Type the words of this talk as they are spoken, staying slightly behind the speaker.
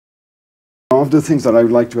one of the things that I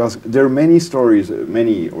would like to ask, there are many stories,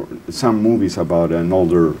 or some movies about an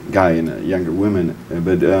older guy and a younger woman,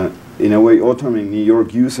 but in a way, Autumn in New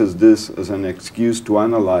York uses this as an excuse to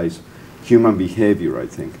analyze human behavior, I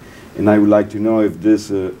think. And I would like to know if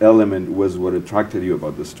this element was what attracted you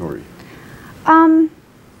about the story.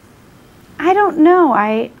 I don't know.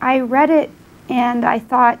 I read it and I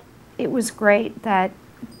thought it was great that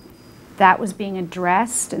that was being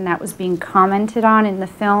addressed and that was being commented on in the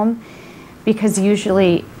film, because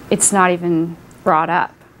usually it's not even brought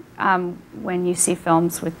up when you see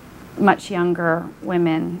films with much younger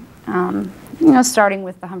women, you know, starting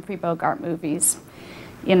with the Humphrey Bogart movies,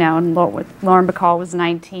 you know, and Lauren Bacall was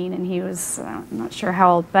 19 and he was, I'm not sure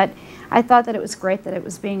how old, but I thought that it was great that it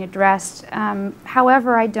was being addressed.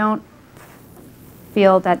 However, I don't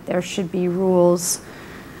feel that there should be rules.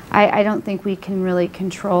 I don't think we can really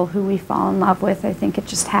control who we fall in love with. I think it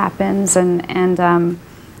just happens, and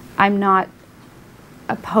I'm not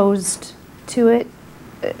opposed to it,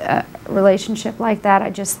 a relationship like that. I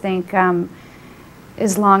just think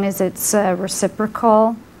as long as it's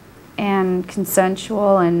reciprocal and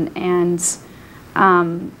consensual and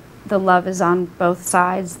the love is on both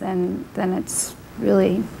sides, then it's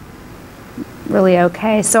really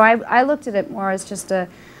okay. So I looked at it more as just a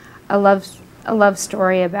love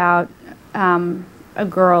story about a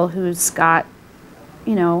girl who's got,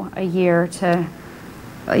 you know, a year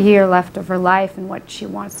left of her life and what she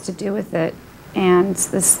wants to do with it, and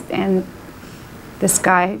this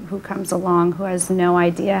guy who comes along who has no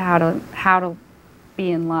idea how to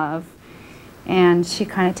be in love, and she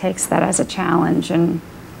kind of takes that as a challenge and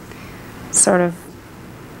sort of,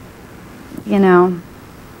 you know,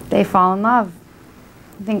 they fall in love.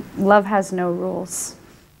 I think love has no rules.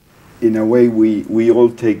 In a way, we all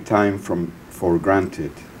take time for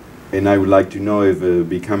granted, and I would like to know if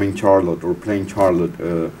becoming Charlotte or playing Charlotte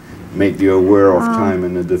made you aware of time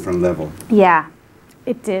in a different level. Yeah,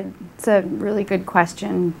 it did. It's a really good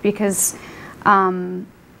question, because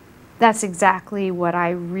that's exactly what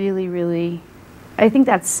I really, I think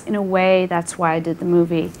that's, in a way, that's why I did the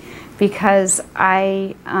movie, because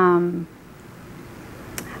I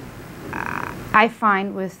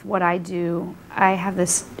find with what I do, I have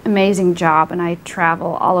this amazing job and I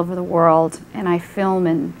travel all over the world and I film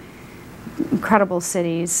in incredible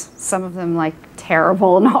cities, some of them like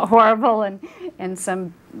terrible and horrible, and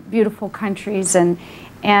some beautiful countries, and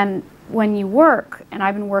when you work, and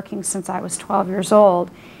I've been working since I was 12 years old,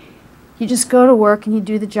 you just go to work and you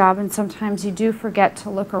do the job, and sometimes you do forget to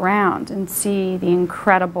look around and see the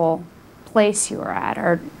incredible place you are at,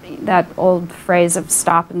 or that old phrase of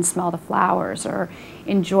stop and smell the flowers, or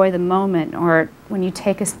enjoy the moment, or when you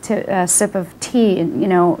take a sip of tea and, you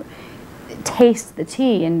know, taste the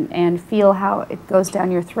tea and feel how it goes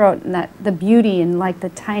down your throat, and that the beauty and like the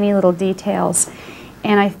tiny little details.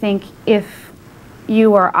 And I think if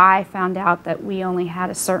you or I found out that we only had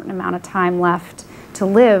a certain amount of time left to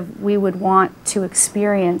live, we would want to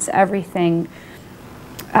experience everything,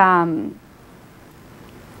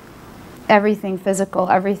 everything physical,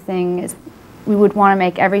 everything is, we would want to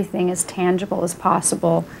make everything as tangible as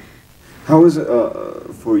possible. How is it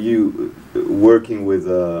for you working with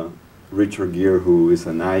Richard Gere, who is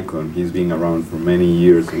an icon? He's been around for many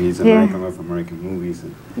years, and he's an icon of American movies.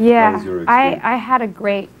 And yeah, how was your experience? I had a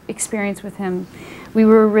great experience with him. We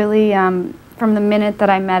were really, from the minute that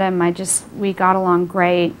I met him, we got along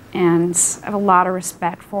great, and I have a lot of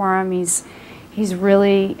respect for him. He's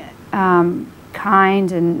really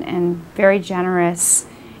kind and very generous,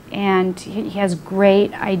 and he has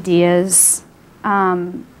great ideas.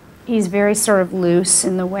 He's very sort of loose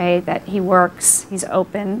in the way that he works. He's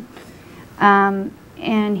open, and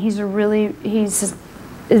he's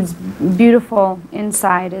as beautiful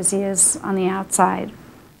inside as he is on the outside.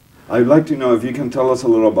 I'd like to know if you can tell us a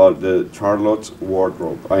little about the Charlotte's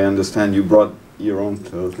wardrobe. I understand you brought your own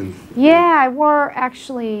clothing. Yeah, I wore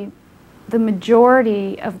actually. The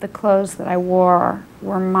majority of the clothes that I wore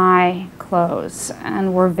were my clothes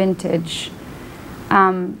and were vintage.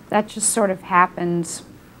 That just sort of happened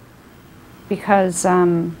because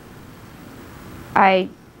I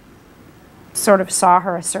sort of saw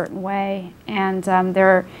her a certain way, and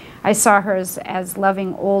I saw her as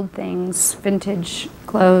loving old things, vintage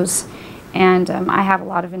clothes, and I have a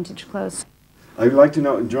lot of vintage clothes. I'd like to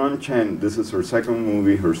know, Joan Chen, this is her second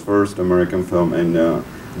movie, her first American film, and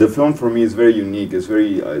the film for me is very unique. It's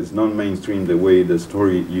non-mainstream the way the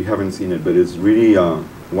story, you haven't seen it, but it's really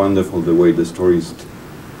wonderful the way the story is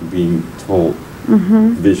being told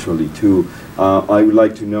visually too. I would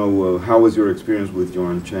like to know, how was your experience with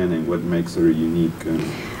Joan Chen and what makes her unique?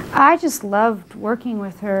 I just loved working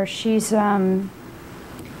with her. She's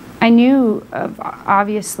I knew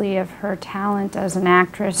obviously of her talent as an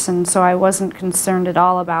actress, and so I wasn't concerned at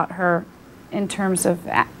all about her in terms of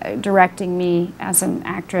directing me as an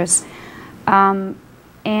actress. And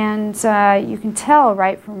you can tell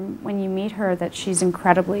right from when you meet her that she's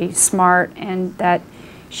incredibly smart, and that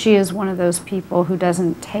she is one of those people who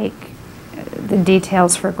doesn't take the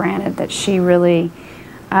details for granted, that she really,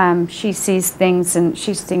 she sees things, and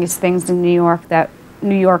she sees things in New York that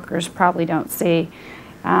New Yorkers probably don't see.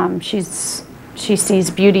 She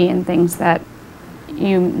sees beauty in things that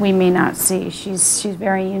we may not see. She's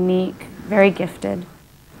very unique, very gifted.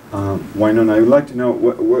 Winona, I would like to know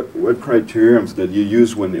what criterions that you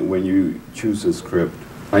use when you choose a script.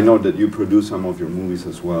 I know that you produce some of your movies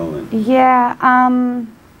as well. And yeah,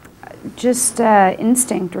 just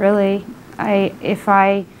instinct, really. If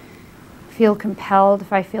I feel compelled,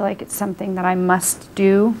 if I feel like it's something that I must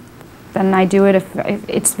do, then I do it. If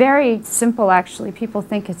it's very simple, actually. People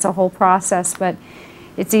think it's a whole process, but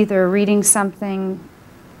it's either reading something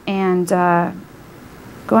and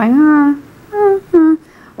going,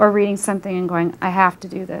 or reading something and going, I have to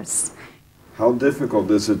do this. How difficult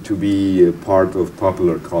is it to be a part of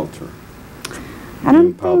popular culture? I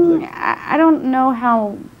don't know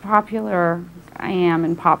how popular I am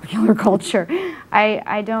in popular culture.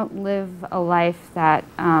 I don't live a life that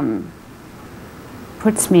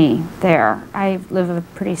puts me there. I live a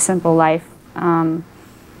pretty simple life.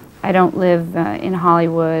 I don't live in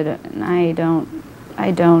Hollywood, and I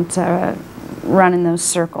don't run in those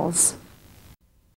circles.